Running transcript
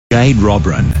Jade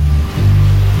Robran.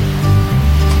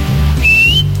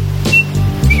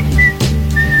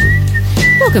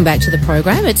 Welcome back to the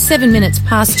program. It's 7 minutes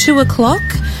past 2 o'clock.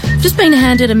 Just been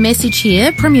handed a message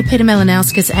here. Premier Peter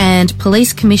Malinauskas and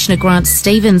Police Commissioner Grant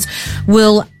Stevens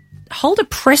will hold a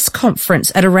press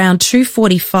conference at around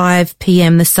 2:45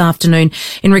 p.m. this afternoon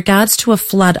in regards to a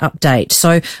flood update.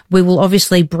 So we will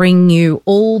obviously bring you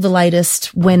all the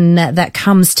latest when that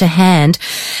comes to hand.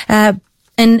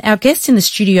 And our guest in the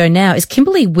studio now is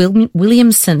Kimberly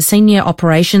Williamson, Senior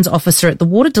Operations Officer at the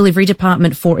Water Delivery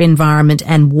Department for Environment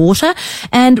and Water,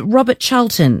 and Robert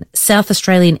Charlton, South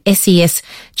Australian SES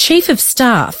Chief of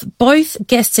Staff. Both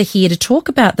guests are here to talk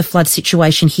about the flood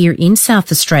situation here in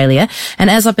South Australia. And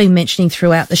as I've been mentioning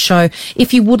throughout the show,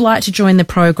 if you would like to join the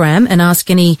program and ask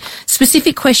any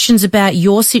specific questions about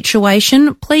your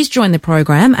situation, please join the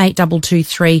program,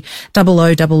 8223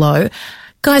 0000.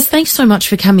 Guys, thanks so much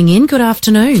for coming in. Good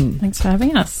afternoon. Thanks for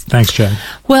having us. Thanks, Jane.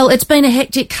 Well, it's been a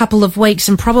hectic couple of weeks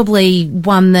and probably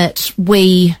one that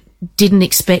we didn't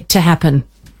expect to happen.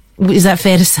 Is that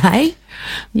fair to say?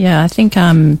 Yeah, I think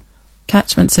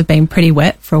catchments have been pretty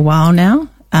wet for a while now.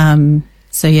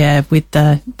 So, yeah, with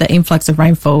the influx of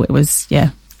rainfall, it was,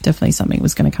 definitely something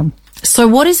was going to come. So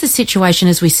what is the situation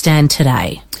as we stand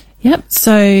today? Yep.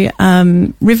 So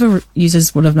river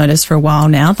users would have noticed for a while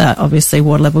now that obviously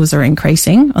water levels are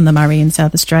increasing on the Murray in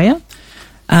South Australia.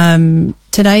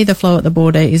 Today, the flow at the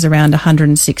border is around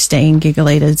 116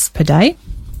 gigalitres per day.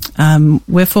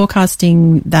 We're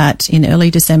forecasting that in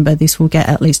early December, this will get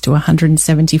at least to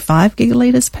 175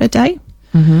 gigalitres per day,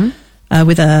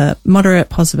 with a moderate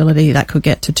possibility that could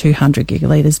get to 200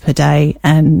 gigalitres per day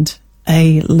and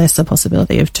a lesser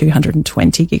possibility of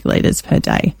 220 gigalitres per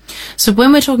day. So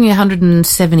when we're talking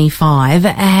 175,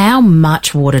 how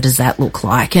much water does that look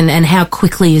like and how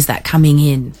quickly is that coming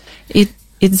in?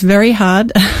 It's very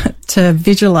hard to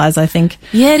visualise, I think.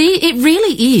 Yeah, it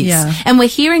really is. Yeah. And we're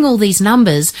hearing all these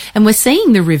numbers and we're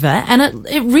seeing the river and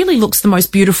it really looks the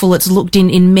most beautiful it's looked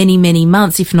in many, many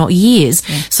months, if not years.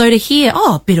 Yeah. So to hear,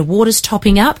 a bit of water's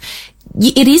topping up,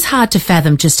 it is hard to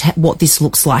fathom just what this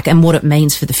looks like and what it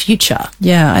means for the future.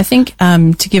 Yeah, I think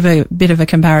to give a bit of a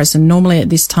comparison, normally at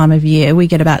this time of year, we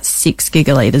get about 6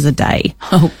 gigalitres a day.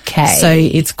 Okay. So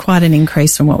it's quite an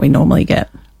increase from what we normally get.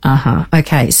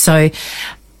 Okay, so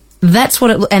that's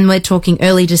and we're talking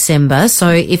early December.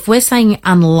 So if we're saying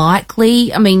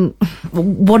unlikely, I mean,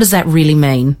 what does that really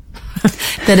mean?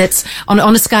 That it's on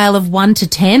a scale of 1 to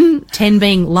 10, 10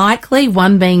 being likely,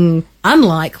 1 being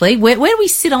unlikely. Where do we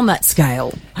sit on that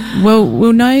scale? Well,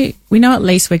 we know at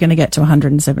least we're going to get to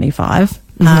 175.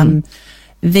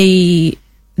 The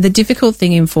difficult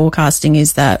thing in forecasting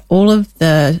is that all of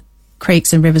the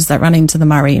creeks and rivers that run into the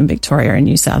Murray in Victoria and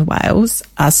New South Wales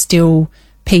are still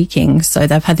peaking. So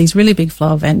they've had these really big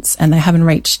flow events and they haven't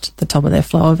reached the top of their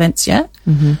flow events yet.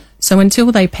 So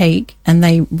until they peak and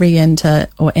they re-enter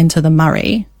or enter the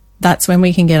Murray, that's when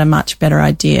we can get a much better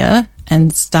idea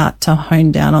and start to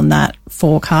hone down on that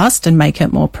forecast and make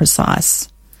it more precise.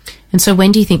 And so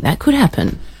when do you think that could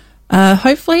happen?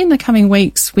 Hopefully in the coming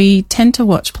weeks. We tend to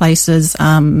watch places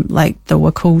like the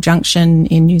Wakul Junction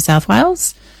in New South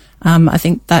Wales. I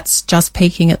think that's just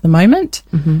peaking at the moment.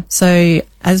 So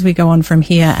as we go on from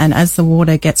here and as the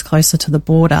water gets closer to the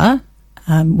border,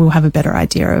 we'll have a better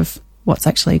idea of what's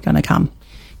actually going to come.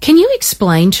 Can you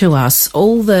explain to us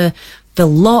all the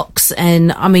locks?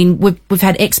 And I mean, we've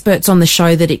had experts on the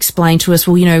show that explain to us,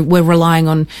 well, you know, we're relying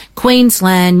on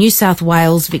Queensland, New South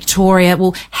Wales, Victoria.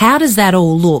 Well, how does that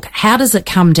all look? How does it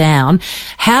come down?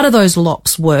 How do those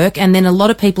locks work? And then a lot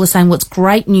of people are saying, well, it's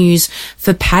great news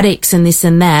for paddocks and this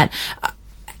and that.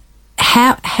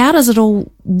 How does it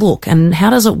all look and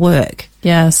how does it work?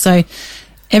 Yeah, so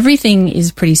everything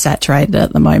is pretty saturated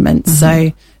at the moment.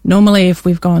 So normally if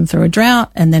we've gone through a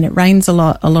drought and then it rains a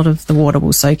lot of the water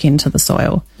will soak into the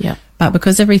soil. Yeah. But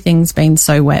because everything's been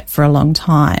so wet for a long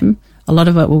time, a lot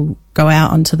of it will go out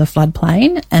onto the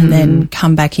floodplain and then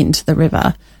come back into the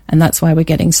river. And that's why we're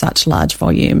getting such large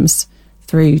volumes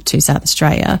through to South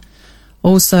Australia.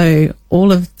 Also,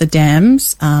 all of the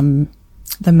dams,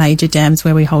 the major dams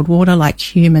where we hold water like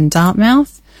Hume and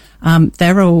Dartmouth,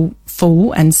 they're all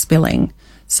full and spilling.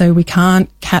 So we can't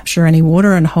capture any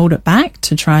water and hold it back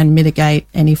to try and mitigate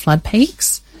any flood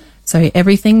peaks. So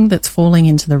everything that's falling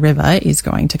into the river is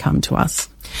going to come to us.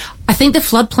 I think the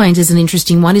floodplains is an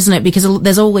interesting one, isn't it? Because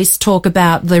there's always talk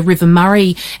about the River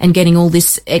Murray and getting all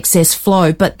this excess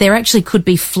flow, but there actually could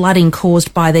be flooding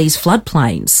caused by these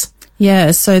floodplains.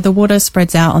 Yeah, so the water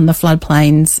spreads out on the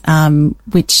floodplains,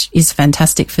 which is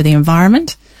fantastic for the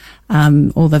environment.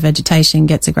 All the vegetation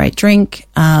gets a great drink.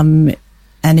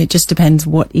 and it just depends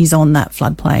what is on that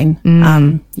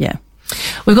floodplain. Yeah.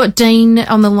 We've got Dean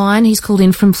on the line. He's called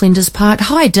in from Flinders Park.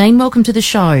 Hi, Dean. Welcome to the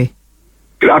show.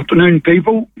 Good afternoon,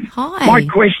 people. Hi.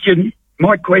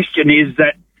 My question is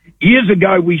that years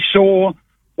ago we saw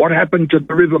what happened to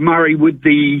the River Murray with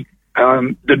the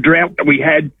drought that we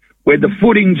had, where the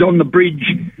footings on the bridge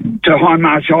to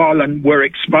Highmarsh Island were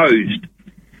exposed.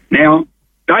 Now,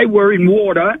 they were in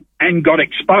water and got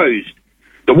exposed.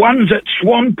 The ones at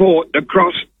Swanport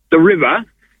across the river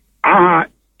are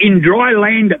in dry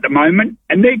land at the moment,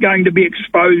 and they're going to be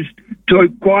exposed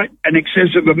to quite an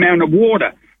excessive amount of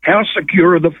water. How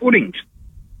secure are the footings?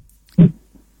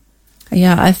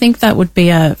 Yeah, I think that would be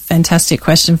a fantastic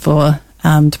question for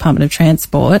Department of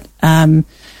Transport.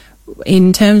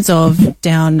 In terms of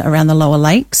down around the lower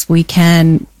lakes, we're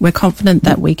confident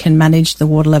that we can manage the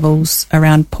water levels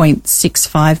around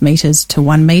 0.65 metres to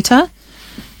 1 metre.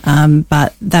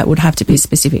 But that would have to be a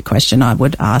specific question I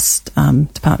would ask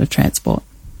Department of Transport.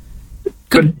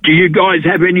 But do you guys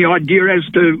have any idea as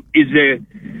to, is there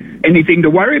anything to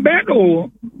worry about, or?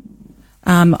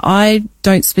 I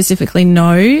don't specifically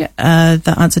know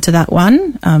the answer to that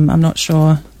one. I'm not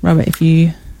sure, Robert, if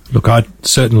you... Look, I'd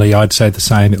say the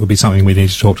same. It would be something we need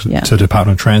to talk to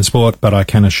Department of Transport, but I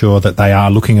can assure that they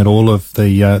are looking at all of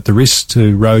the risks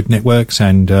to road networks,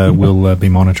 and we'll be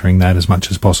monitoring that as much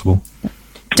as possible.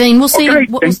 Dean, we'll see.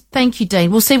 Thank you, Dean.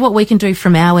 We'll see what we can do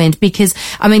from our end, because,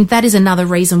 I mean, that is another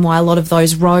reason why a lot of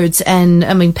those roads and,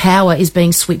 I mean, power is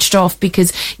being switched off,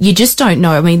 because you just don't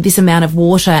know. I mean, this amount of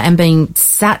water and being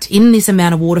sat in this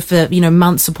amount of water for,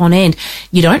 months upon end,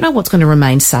 you don't know what's going to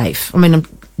remain safe. I mean,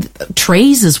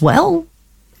 trees as well.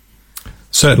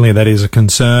 Certainly that is a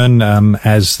concern,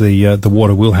 as the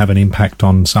water will have an impact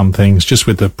on some things, just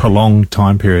with the prolonged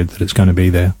time period that it's going to be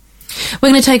there. We're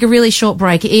going to take a really short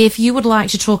break. If you would like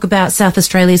to talk about South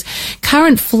Australia's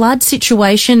current flood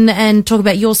situation and talk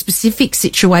about your specific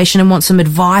situation and want some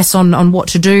advice on what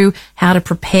to do, how to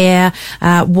prepare,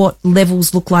 what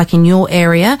levels look like in your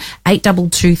area,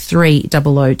 8223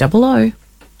 0000.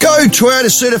 Go Toyota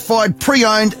certified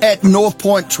pre-owned at North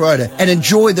Point Toyota and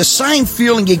enjoy the same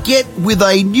feeling you get with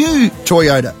a new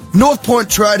Toyota. North Point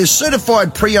Toyota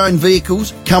certified pre-owned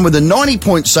vehicles come with a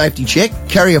 90-point safety check,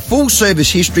 carry a full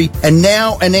service history, and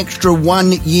now an extra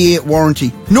 1-year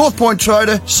warranty. North Point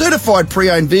Toyota certified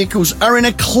pre-owned vehicles are in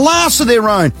a class of their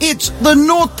own. It's the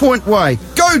North Point way.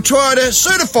 Go Toyota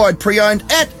certified pre-owned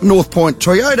at North Point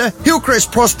Toyota,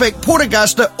 Hillcrest Prospect, Port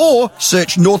Augusta, or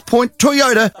search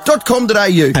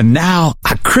northpointtoyota.com.au. And now,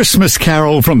 a Christmas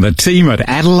carol from the team at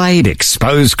Adelaide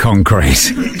Exposed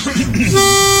Concrete.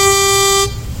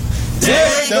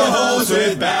 Deck the halls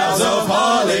with boughs of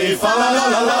holly, fa la la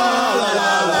la la la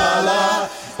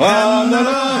la la la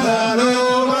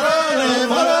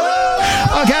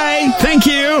la. Okay, thank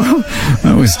you.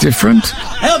 That was different.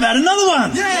 How about another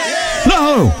one?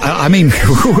 No, I mean,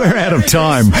 we're out of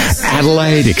time.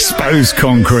 Adelaide Exposed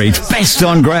Concrete, best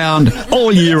on ground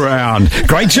all year round.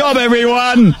 Great job,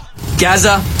 everyone.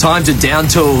 Gazza, time to down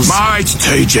tools. Mate,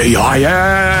 TGIF.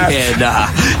 Yeah, nah,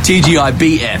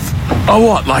 TGIBF. Oh,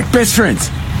 what, like best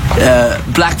friends?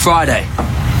 Black Friday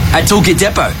at Toolkit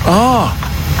Depot. Oh,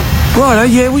 righto,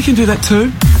 yeah, we can do that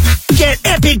too. Get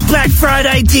epic Black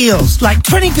Friday deals, like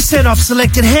 20% off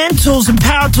selected hand tools and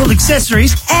power tool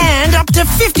accessories, and up to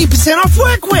 50% off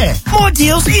workwear. More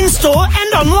deals in-store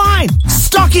and online.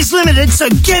 Stock is limited, so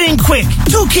get in quick.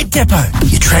 Toolkit Depot,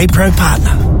 your Trade Pro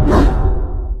partner.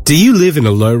 Do you live in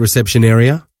a low reception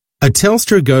area? A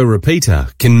Telstra Go repeater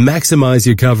can maximise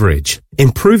your coverage,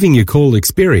 improving your call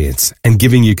experience and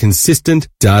giving you consistent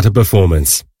data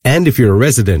performance. And if you're a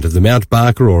resident of the Mount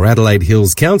Barker or Adelaide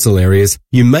Hills Council areas,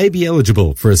 you may be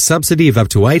eligible for a subsidy of up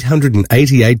to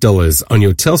 $888 on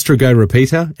your Telstra Go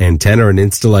repeater, antenna and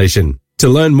installation. To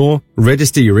learn more,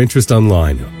 register your interest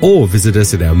online or visit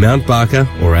us at our Mount Barker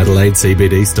or Adelaide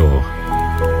CBD store.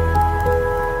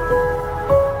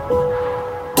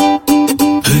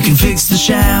 Who can fix the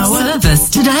shower? Service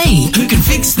today. Who can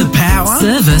fix the power?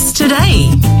 Service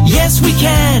today. Yes, we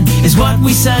can, is what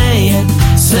we say at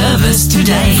Service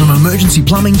Today. From emergency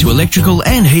plumbing to electrical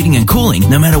and heating and cooling,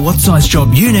 no matter what size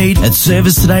job you need, at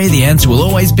Service Today, the answer will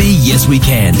always be yes, we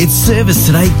can. It's Service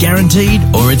Today guaranteed,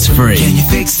 or it's free. Can you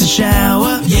fix the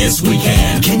shower? Yes, we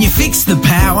can. Can you fix the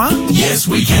power? Yes,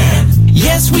 we can.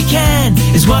 Yes, we can,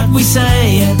 is what we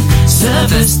say at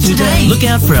Service Today. Look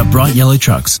out for our bright yellow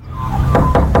trucks.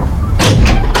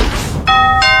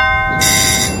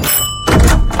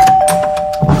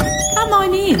 Come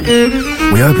on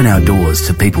in. We open our doors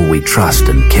to people we trust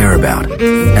and care about.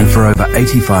 And for over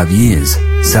 85 years,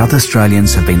 South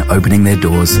Australians have been opening their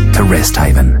doors to Rest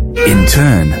Haven. In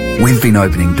turn, we've been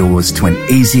opening doors to an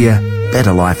easier,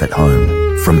 better life at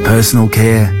home. From personal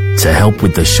care to help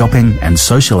with the shopping and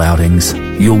social outings,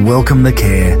 you'll welcome the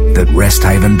care that Rest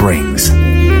Haven brings.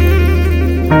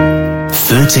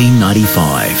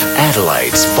 $13.95,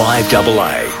 Adelaide's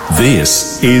 5AA.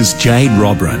 This is Jade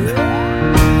Robran.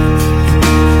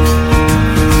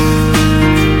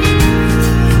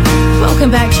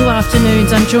 Welcome back to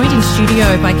Afternoons. I'm joined in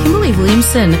studio by Kimberly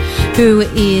Williamson, who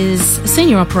is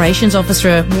Senior Operations Officer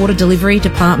at Water Delivery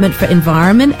Department for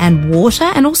Environment and Water,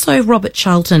 and also Robert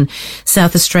Charlton,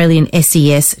 South Australian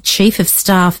SES Chief of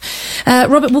Staff.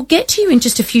 Robert, we'll get to you in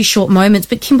just a few short moments,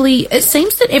 but Kimberly, it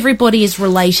seems that everybody is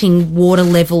relating water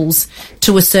levels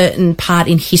to a certain part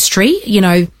in history, you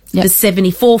know, the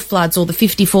 74 floods or the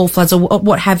 54 floods or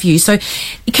what have you. So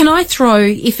can I throw,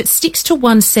 if it sticks to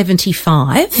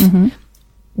 175,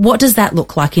 what does that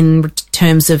look like in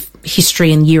terms of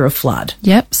history and year of flood?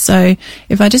 Yep. So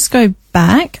if I just go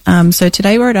back, so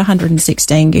today we're at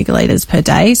 116 gigalitres per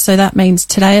day. So that means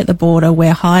today at the border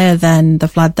we're higher than the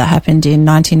flood that happened in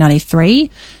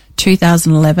 1993,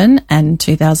 2011 and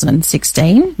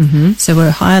 2016. So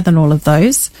we're higher than all of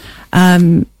those.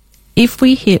 If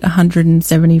we hit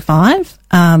 175,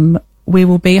 we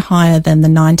will be higher than the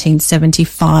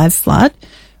 1975 flood,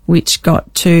 which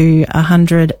got to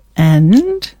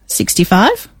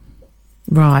 165.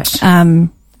 Right.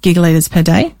 Gigalitres per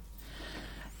day.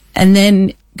 And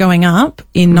then going up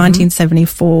in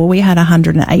 1974, we had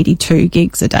 182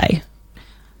 gigs a day.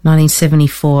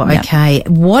 1974. Yep. Okay.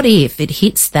 What if it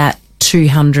hits that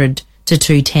 200 to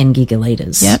 210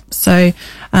 gigalitres? Yep. So,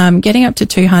 getting up to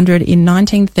 200 in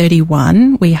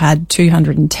 1931, we had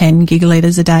 210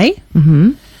 gigalitres a day.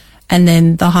 And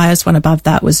then the highest one above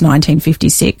that was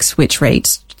 1956, which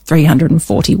reached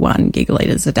 341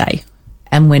 gigalitres a day.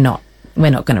 And we're not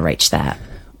going to reach that.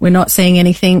 We're not seeing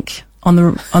anything on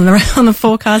the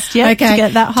forecast yet to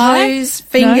get that high. Toes,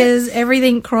 fingers,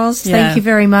 everything crossed. Yeah. Thank you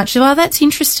very much. Well, that's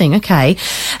interesting. Okay.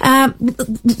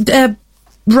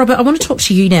 Robert, I want to talk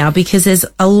to you now because there's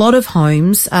a lot of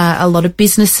homes, a lot of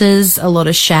businesses, a lot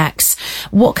of shacks.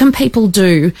 What can people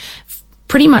do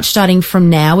pretty much starting from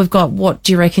now? We've got, what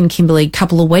do you reckon, Kimberly, a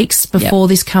couple of weeks before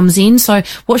this comes in. So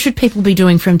what should people be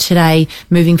doing from today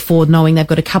moving forward, knowing they've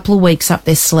got a couple of weeks up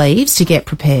their sleeves to get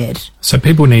prepared? So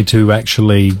people need to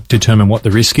actually determine what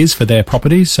the risk is for their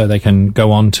properties, so they can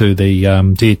go on to the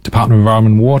Department of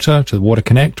Environment and Water, to the Water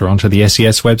Connect, or onto the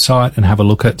SES website and have a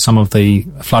look at some of the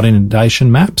flood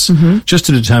inundation maps, just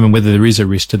to determine whether there is a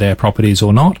risk to their properties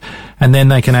or not. And then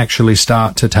they can actually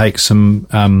start to take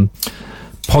some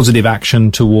positive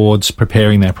action towards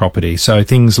preparing their property. So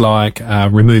things like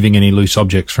removing any loose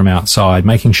objects from outside,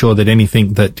 making sure that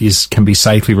anything that can be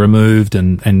safely removed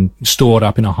and stored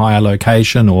up in a higher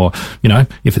location, or, you know,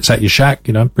 if it's at your shack,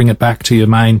 you know, bring it back to your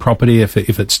main property if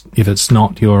it's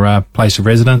not your place of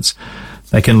residence.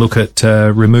 They can look at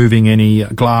removing any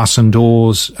glass and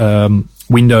doors,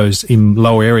 windows in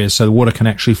low areas, so the water can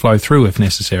actually flow through if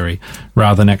necessary,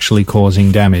 rather than actually causing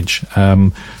damage.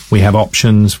 We have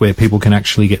options where people can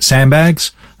actually get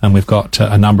sandbags, and we've got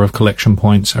a number of collection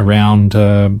points around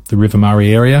the River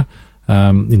Murray area,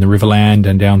 in the Riverland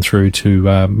and down through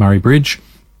to Murray Bridge,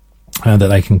 that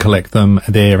they can collect them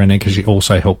there, and it can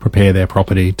also help prepare their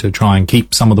property to try and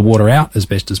keep some of the water out as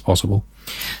best as possible.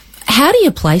 How do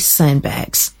you place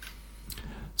sandbags?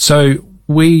 So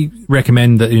we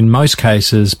recommend that in most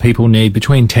cases people need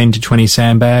between 10 to 20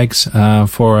 sandbags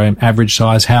for an average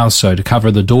size house, so to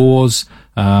cover the doors,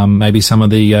 maybe some of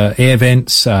the air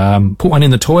vents, put one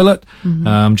in the toilet,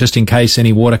 just in case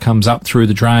any water comes up through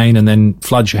the drain and then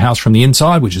floods your house from the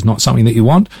inside, which is not something that you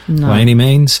want by any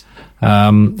means.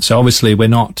 So obviously we're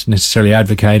not necessarily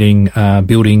advocating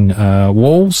building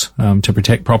walls to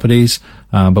protect properties,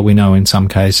 but we know in some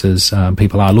cases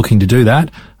people are looking to do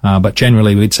that. But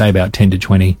generally we'd say about 10 to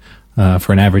 20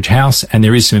 for an average house, and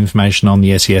there is some information on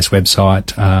the SES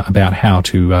website about how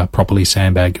to properly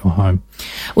sandbag your home.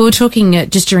 We were talking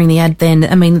just during the ad then,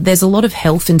 I mean, there's a lot of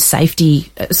health and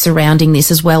safety surrounding this,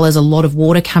 as well as a lot of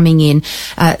water coming in.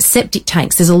 Septic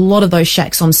tanks, there's a lot of those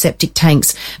shacks on septic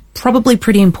tanks. Probably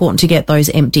pretty important to get those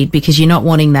emptied, because you're not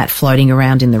wanting that floating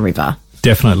around in the river.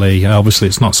 Definitely. Obviously,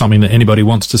 it's not something that anybody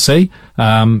wants to see.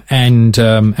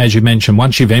 As you mentioned,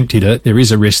 once you've emptied it, there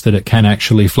is a risk that it can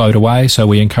actually float away. So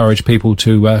we encourage people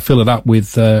to fill it up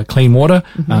with clean water,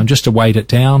 just to weight it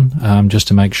down, just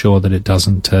to make sure that it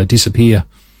doesn't disappear.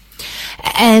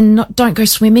 And don't go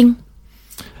swimming?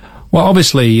 Well,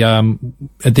 obviously, at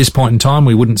this point in time,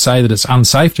 we wouldn't say that it's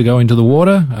unsafe to go into the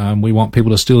water. We want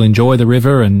people to still enjoy the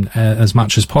river and as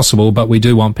much as possible, but we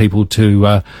do want people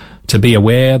to be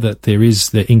aware that there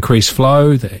is the increased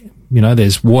flow.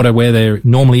 There's water where there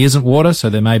normally isn't water, so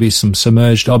there may be some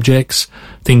submerged objects,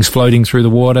 things floating through the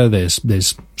water.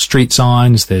 There's street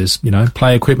signs, there's,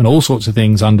 play equipment, all sorts of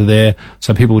things under there.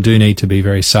 So people do need to be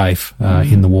very safe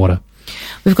in the water.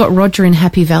 We've got Roger in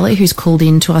Happy Valley who's called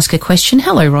in to ask a question.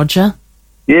 Hello, Roger.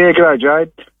 Yeah, g'day,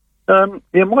 Jade.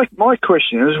 My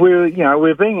question is,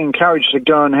 we're being encouraged to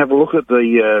go and have a look at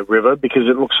the river because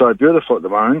it looks so beautiful at the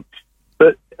moment.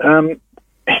 But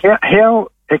how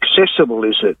accessible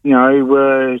is it?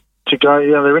 To go.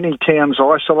 Are there any towns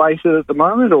isolated at the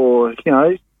moment, or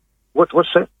what's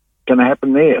that going to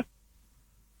happen there?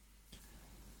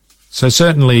 So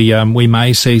certainly we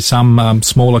may see some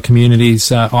smaller communities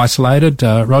isolated,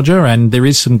 Roger, and there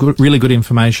is some really good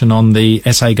information on the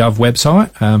SA.gov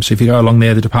website. So if you go along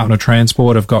there, the Department of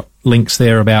Transport have got links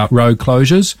there about road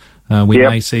closures. We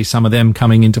may see some of them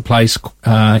coming into place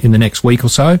in the next week or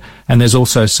so. And there's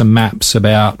also some maps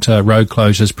about road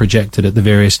closures projected at the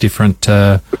various different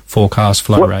forecast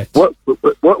flow rates.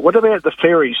 What about the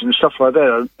ferries and stuff like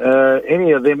that?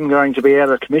 Any of them going to be out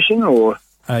of commission, or...?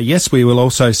 Yes, we will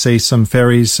also see some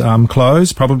ferries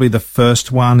close. Probably the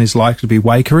first one is likely to be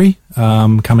Waikerie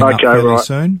coming up fairly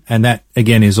soon. And that,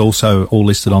 again, is also all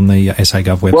listed on the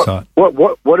SA.gov website.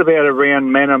 What about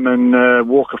around Manham and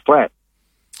Walker Flat?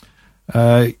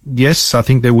 Yes, I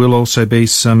think there will also be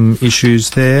some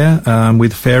issues there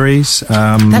with ferries.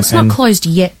 That's not closed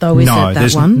yet, though, is it,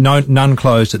 that one? No, none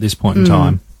closed at this point in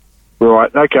time.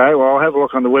 Right, okay. Well, I'll have a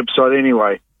look on the website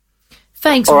anyway.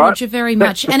 Thanks, Roger, very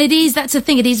much. And that's the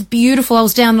thing, it is beautiful. I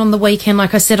was down on the weekend,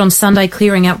 like I said, on Sunday,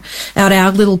 clearing out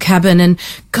our little cabin, and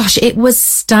gosh, it was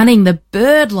stunning. The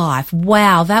bird life,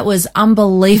 wow, that was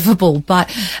unbelievable.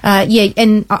 But,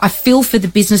 and I feel for the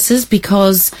businesses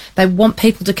because they want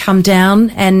people to come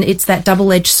down, and it's that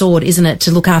double-edged sword, isn't it,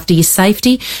 to look after your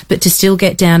safety, but to still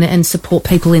get down and support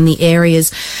people in the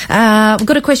areas. We've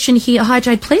got a question here. Hi,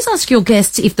 Jade, please ask your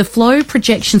guests if the flow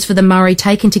projections for the Murray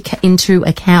take into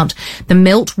account the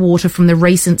meltwater from the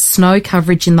recent snow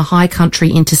coverage in the high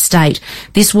country interstate.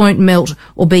 This won't melt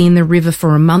or be in the river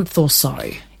for a month or so.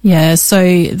 Yeah,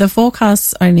 so the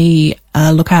forecasts only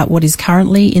look at what is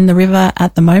currently in the river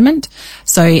at the moment.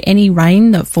 So any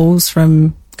rain that falls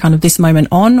from kind of this moment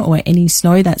on, or any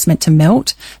snow that's meant to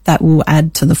melt, that will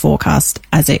add to the forecast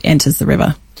as it enters the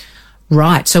river.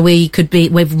 Right, so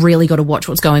we've really got to watch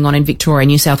what's going on in Victoria,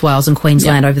 New South Wales and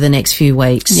Queensland over the next few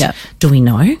weeks. Yeah. Do we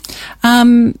know?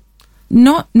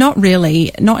 Not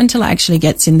really. Not until it actually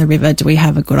gets in the river do we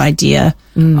have a good idea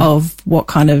of what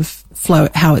kind of flow,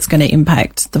 how it's going to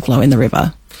impact the flow in the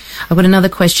river. I've got another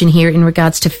question here in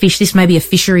regards to fish. This may be a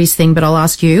fisheries thing, but I'll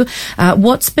ask you,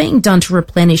 what's being done to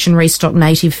replenish and restock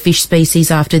native fish species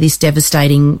after this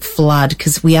devastating flood?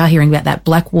 Because we are hearing about that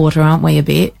black water, aren't we, a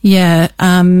bit? Yeah,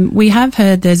 we have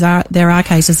heard there are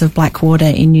cases of black water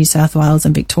in New South Wales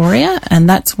and Victoria, and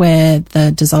that's where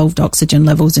the dissolved oxygen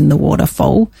levels in the water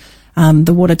fall.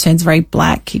 The water turns very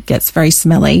black, it gets very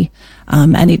smelly,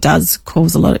 and it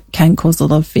can cause a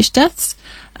lot of fish deaths.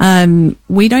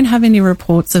 We don't have any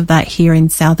reports of that here in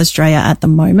South Australia at the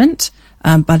moment,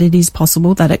 but it is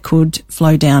possible that it could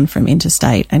flow down from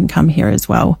interstate and come here as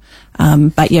well.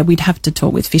 But yeah, we'd have to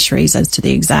talk with fisheries as to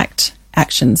the exact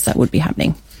actions that would be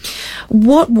happening.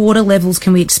 What water levels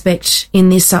can we expect in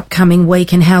this upcoming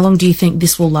week, and how long do you think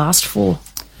this will last for?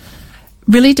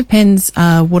 Really depends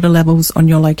water levels on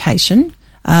your location.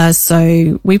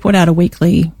 So we put out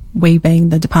we being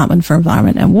the Department for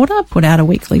Environment and Water, put out a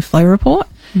weekly flow report.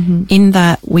 Mm-hmm. In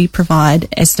that we provide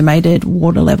estimated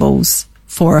water levels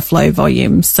for a flow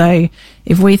volume. So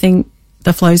if we think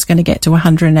the flow is going to get to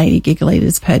 180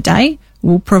 gigalitres per day,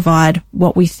 we'll provide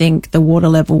what we think the water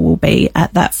level will be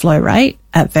at that flow rate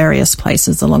at various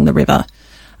places along the river.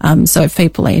 So if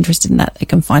people are interested in that, they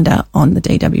can find out on the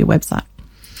DEW website.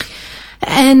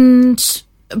 And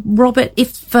Robert,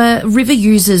 if river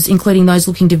users, including those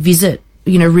looking to visit,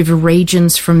 river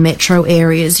regions from metro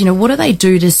areas, what do they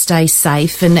do to stay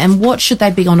safe, and what should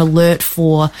they be on alert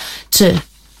for to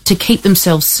keep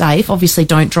themselves safe? Obviously,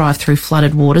 don't drive through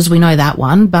flooded waters. We know that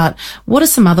one, but what are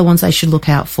some other ones they should look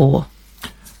out for?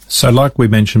 So like we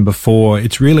mentioned before,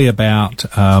 it's really about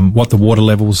what the water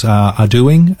levels are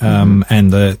doing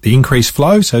and the increased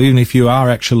flow. So even if you are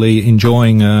actually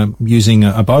enjoying using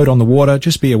a boat on the water,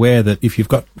 just be aware that if you've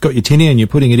got your tinny and you're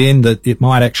putting it in, that it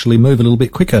might actually move a little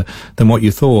bit quicker than what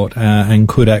you thought and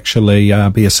could actually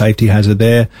be a safety hazard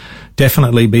there.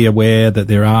 Definitely be aware that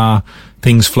there are,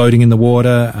 things floating in the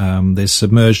water. There's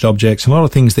submerged objects, a lot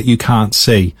of things that you can't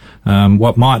see.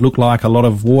 What might look like a lot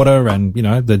of water and, you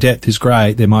know, the depth is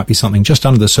great. There might be something just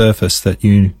under the surface that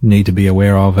you need to be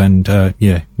aware of. And,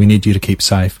 we need you to keep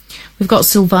safe. We've got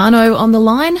Silvano on the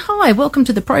line. Hi, welcome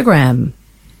to the program.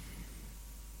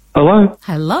 Hello?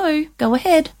 Hello, go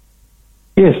ahead.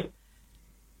 Yes.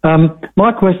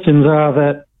 My questions are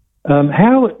that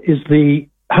how is the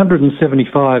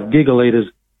 175 gigalitres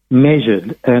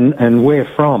measured and where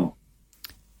from?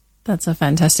 That's a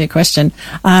fantastic question.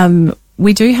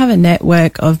 We do have a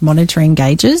network of monitoring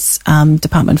gauges,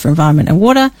 Department for Environment and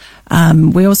Water.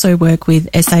 We also work with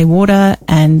SA Water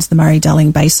and the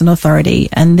Murray-Darling Basin Authority,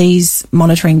 and these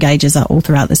monitoring gauges are all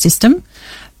throughout the system.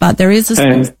 But there is a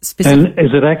specific... And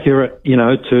is it accurate, you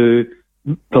know, to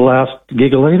the last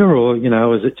gigalitre, or, you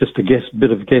know, is it just a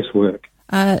bit of guesswork?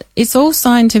 It's all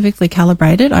scientifically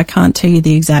calibrated. I can't tell you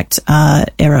the exact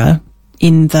error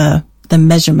in the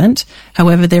measurement.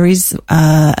 However, there is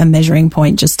a measuring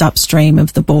point just upstream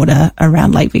of the border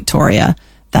around Lake Victoria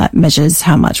that measures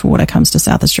how much water comes to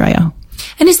South Australia.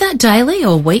 And is that daily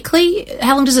or weekly?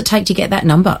 How long does it take to get that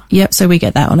number? Yep, so we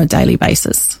get that on a daily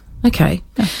basis. Okay.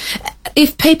 Yeah.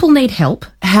 If people need help,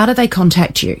 how do they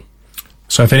contact you?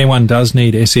 So if anyone does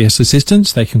need SES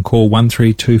assistance, they can call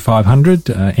 132500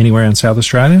 anywhere in South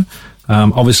Australia.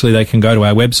 Obviously, they can go to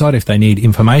our website if they need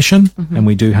information, and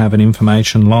we do have an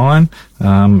information line.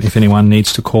 If anyone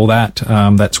needs to call that,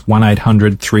 that's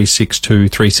 1800 362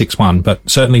 361. But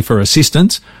certainly for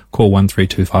assistance, call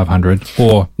 132500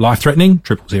 or life-threatening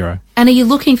 000. And are you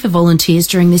looking for volunteers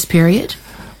during this period?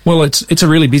 Well, it's a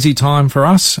really busy time for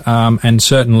us, and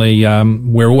certainly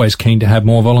we're always keen to have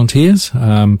more volunteers,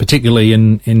 particularly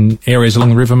in areas along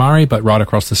the River Murray, but right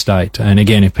across the state. And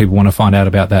again, if people want to find out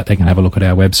about that, they can have a look at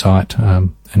our website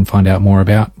and find out more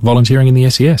about volunteering in the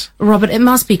SES. Robert, it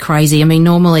must be crazy. I mean,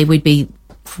 normally we'd be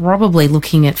probably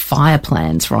looking at fire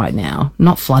plans right now,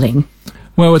 not flooding.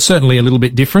 Well, it's certainly a little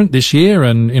bit different this year,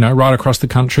 and, you know, right across the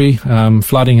country,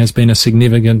 flooding has been a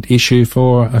significant issue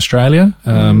for Australia.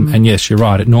 And yes, you're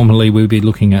right. Normally we'd be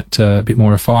looking at a bit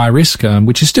more of fire risk,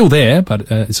 which is still there,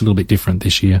 but it's a little bit different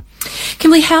this year.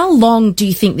 Kimberly, how long do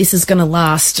you think this is going to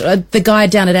last? The guy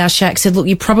down at our shack said, look,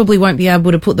 you probably won't be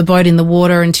able to put the boat in the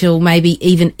water until maybe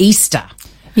even Easter.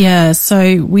 Yeah,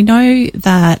 so we know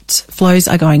that flows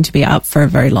are going to be up for a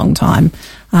very long time.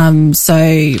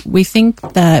 So we think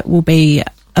that will be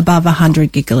above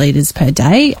 100 gigalitres per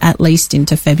day, at least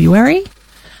into February.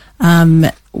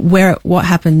 What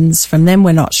happens from then,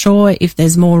 we're not sure. If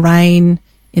there's more rain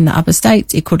in the upper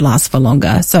states, it could last for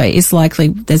longer. So it's likely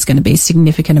there's going to be a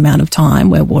significant amount of time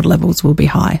where water levels will be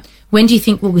high. When do you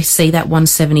think we'll see that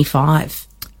 175?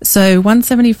 So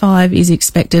 175 is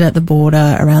expected at the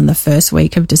border around the first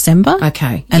week of December.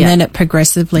 Okay. And then it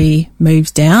progressively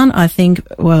moves down. I think,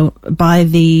 by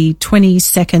the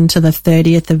 22nd to the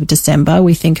 30th of December,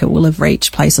 we think it will have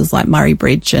reached places like Murray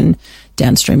Bridge and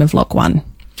downstream of Lock 1.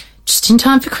 Just in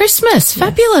time for Christmas.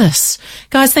 Fabulous.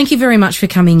 Guys, thank you very much for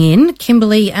coming in.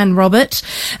 Kimberly and Robert,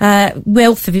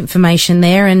 wealth of information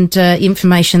there, and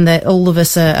information that all of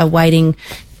us are waiting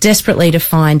desperately to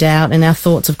find out. And our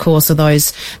thoughts, of course, are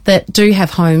those that do have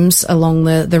homes along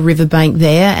the riverbank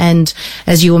there. And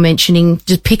as you were mentioning,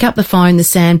 just pick up the phone, the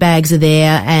sandbags are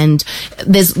there, and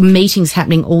there's meetings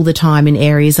happening all the time in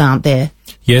areas, aren't there?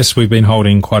 Yes, we've been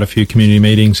holding quite a few community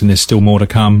meetings, and there's still more to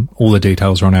come. All the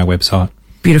details are on our website.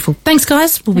 Beautiful. Thanks,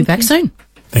 guys. We'll be back soon.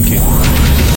 Thank you.